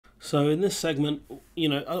So in this segment,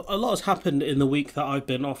 a lot has happened in the week that I've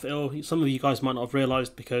been off ill. Some of you guys might not have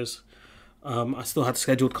realised because I still had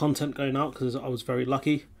scheduled content going out because I was very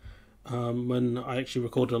lucky when I actually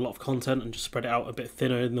recorded a lot of content and just spread it out a bit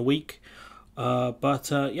thinner in the week. Yeah,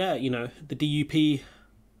 the DUP.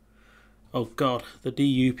 Oh God, the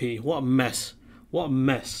DUP. What a mess. What a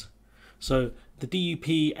mess. So the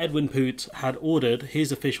DUP, Edwin Poots, had ordered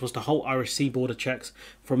his officials to halt Irish sea border checks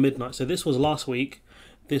from midnight. So this was last week.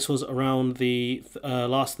 This was around the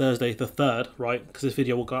last Thursday, the 3rd, right? Because this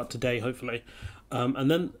video will go out today, hopefully. And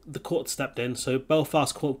then the court stepped in. So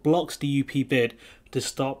Belfast court blocks DUP bid to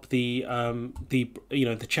stop the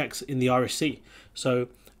checks in the Irish Sea. So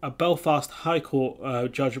a Belfast High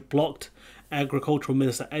Court judge blocked Agricultural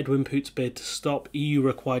Minister Edwin Poots' bid to stop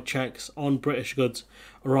EU-required checks on British goods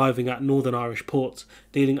arriving at Northern Irish ports,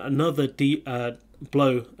 dealing another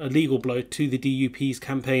a legal blow to the DUP's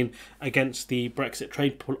campaign against the Brexit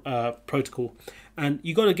trade protocol. And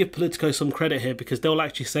you got to give Politico some credit here because they'll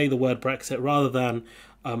actually say the word Brexit rather than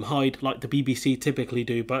hide like the BBC typically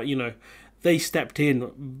do. But they stepped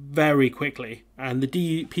in very quickly, and the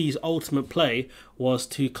DUP's ultimate play was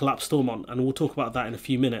to collapse Stormont, and we'll talk about that in a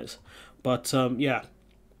few minutes. But yeah,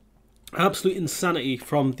 absolute insanity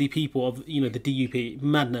from the people of the DUP.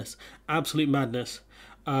 Madness, absolute madness.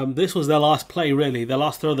 This was their last play, really, their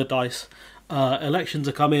last throw of the dice. Elections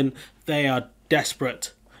are coming. They are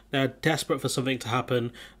desperate. They're desperate for something to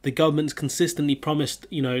happen. The government's consistently promised,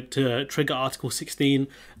 to trigger Article 16.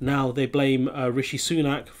 Now they blame Rishi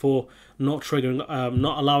Sunak for not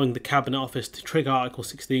allowing the Cabinet Office to trigger Article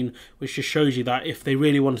 16, which just shows you that if they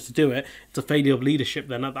really wanted to do it, it's a failure of leadership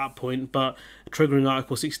then at that point. But triggering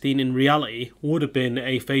Article 16 in reality would have been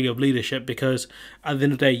a failure of leadership because at the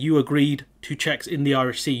end of the day, you agreed to checks in the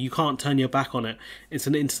Irish Sea. You can't turn your back on it. It's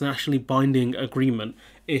an internationally binding agreement.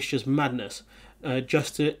 It's just madness.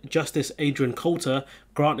 Justice Adrian Coulter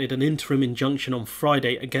granted an interim injunction on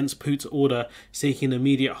Friday against Poots' order seeking an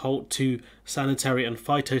immediate halt to sanitary and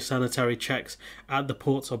phytosanitary checks at the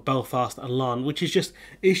ports of Belfast and Larne, which is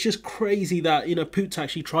just crazy that Poots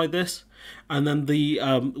actually tried this, and then the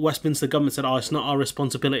Westminster government said, "Oh, it's not our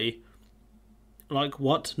responsibility." Like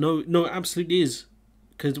what? No, it absolutely is,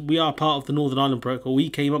 because we are part of the Northern Ireland Protocol. We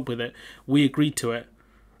came up with it. We agreed to it.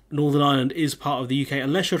 Northern Ireland is part of the UK,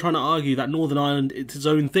 unless you're trying to argue that Northern Ireland is its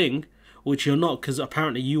own thing, which you're not, because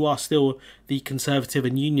apparently you are still the Conservative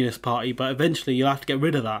and Unionist Party, but eventually you'll have to get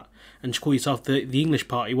rid of that and just call yourself the English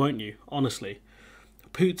Party, won't you? Honestly.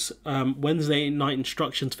 Poots' Wednesday night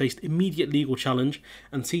instructions faced immediate legal challenge,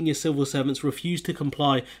 and senior civil servants refused to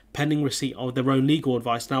comply pending receipt of their own legal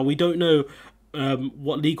advice. Now, we don't know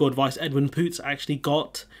what legal advice Edwin Poots actually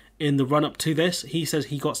got in the run-up to this. He says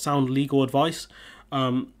he got sound legal advice.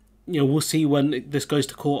 We'll see when this goes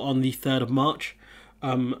to court on the 3rd of March.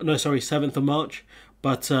 7th of March.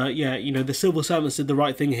 But the civil servants did the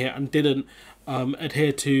right thing here and didn't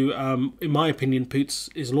adhere to, in my opinion, Poots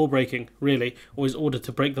is law breaking, really, or is ordered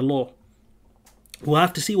to break the law. We'll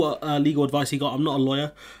have to see what legal advice he got. I'm not a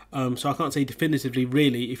lawyer, so I can't say definitively,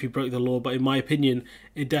 really, if he broke the law, but in my opinion,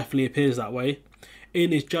 it definitely appears that way.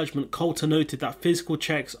 In his judgment, Coulter noted that physical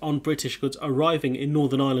checks on British goods arriving in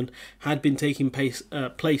Northern Ireland had been taking place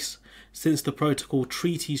since the protocol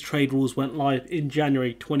treaty's trade rules went live in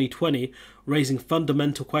January 2020, raising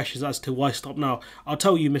fundamental questions as to why stop now. I'll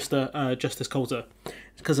tell you, Mr. Justice Coulter, it's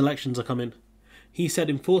because elections are coming. He said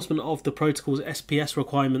enforcement of the protocol's SPS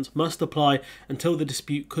requirements must apply until the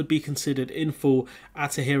dispute could be considered in full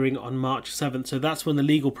at a hearing on March 7th. So that's when the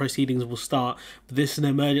legal proceedings will start. But this is an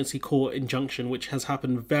emergency court injunction, which has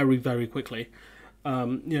happened very, very quickly.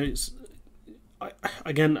 I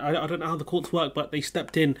don't know how the courts work, but they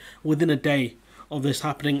stepped in within a day of this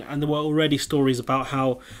happening, and there were already stories about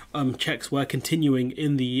how checks were continuing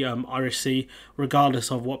in the Irish Sea,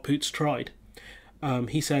 regardless of what Poots tried.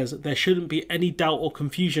 He says there shouldn't be any doubt or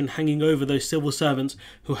confusion hanging over those civil servants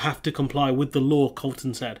who have to comply with the law,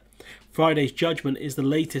 Coulter said. Friday's judgment is the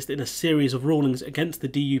latest in a series of rulings against the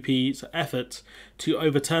DUP's efforts to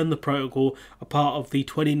overturn the protocol, a part of the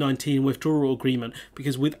 2019 withdrawal agreement,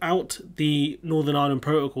 because without the Northern Ireland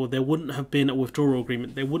Protocol there wouldn't have been a withdrawal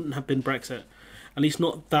agreement. There wouldn't have been Brexit, at least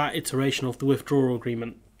not that iteration of the withdrawal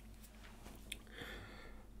agreement.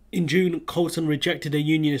 In June, Coulter rejected a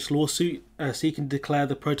unionist lawsuit seeking to declare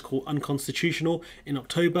the protocol unconstitutional. In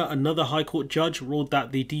October, another High Court judge ruled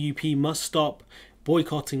that the DUP must stop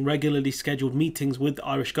boycotting regularly scheduled meetings with the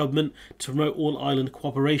Irish government to promote all-island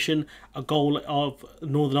cooperation, a goal of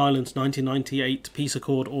Northern Ireland's 1998 peace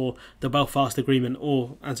accord, or the Belfast Agreement,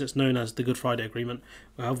 or as it's known as the Good Friday Agreement,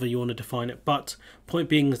 however you want to define it. But point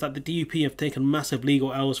being is that the DUP have taken massive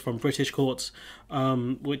legal L's from British courts,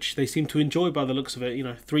 which they seem to enjoy by the looks of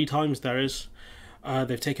it. 3 times there is.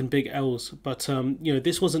 They've taken big L's, but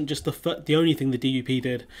this wasn't just the only thing the DUP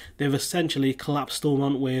did. They've essentially collapsed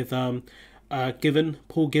Stormont with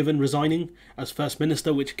Paul Given resigning as First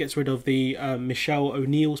Minister, which gets rid of the Michelle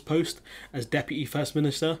O'Neill's post as Deputy First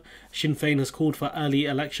Minister. Sinn Féin has called for early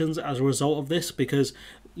elections as a result of this, because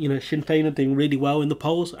Sinn Féin are doing really well in the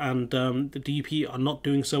polls, and the DUP are not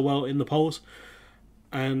doing so well in the polls.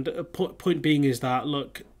 And point being is that,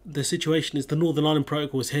 look, the situation is the Northern Ireland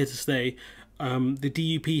Protocol is here to stay. The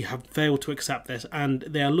DUP have failed to accept this, and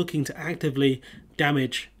they are looking to actively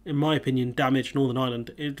damage, in my opinion, Northern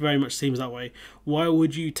Ireland. It very much seems that way. Why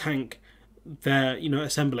would you tank their,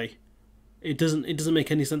 assembly? It doesn't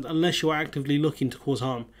make any sense unless you're actively looking to cause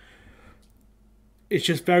harm. It's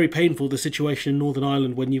just very painful, the situation in Northern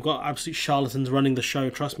Ireland, when you've got absolute charlatans running the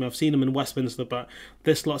show. Trust me, I've seen them in Westminster, but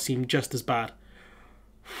this lot seem just as bad.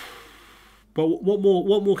 But what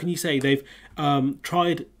more can you say? They've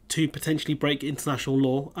tried to potentially break international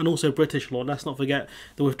law and also British law. Let's not forget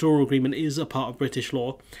the withdrawal agreement is a part of British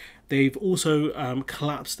law. They've also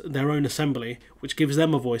collapsed their own assembly, which gives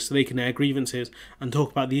them a voice so they can air grievances and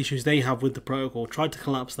talk about the issues they have with the protocol. Tried to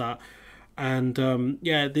collapse that. And the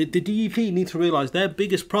DUP need to realise their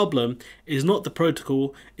biggest problem is not the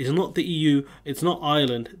protocol, is not the EU, it's not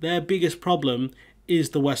Ireland. Their biggest problem is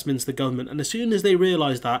the Westminster government. And as soon as they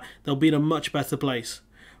realise that, they'll be in a much better place.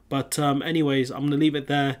 But anyways, I'm going to leave it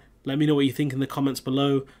there. Let me know what you think in the comments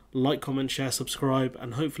below. Like, comment, share, subscribe,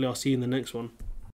 and hopefully I'll see you in the next one.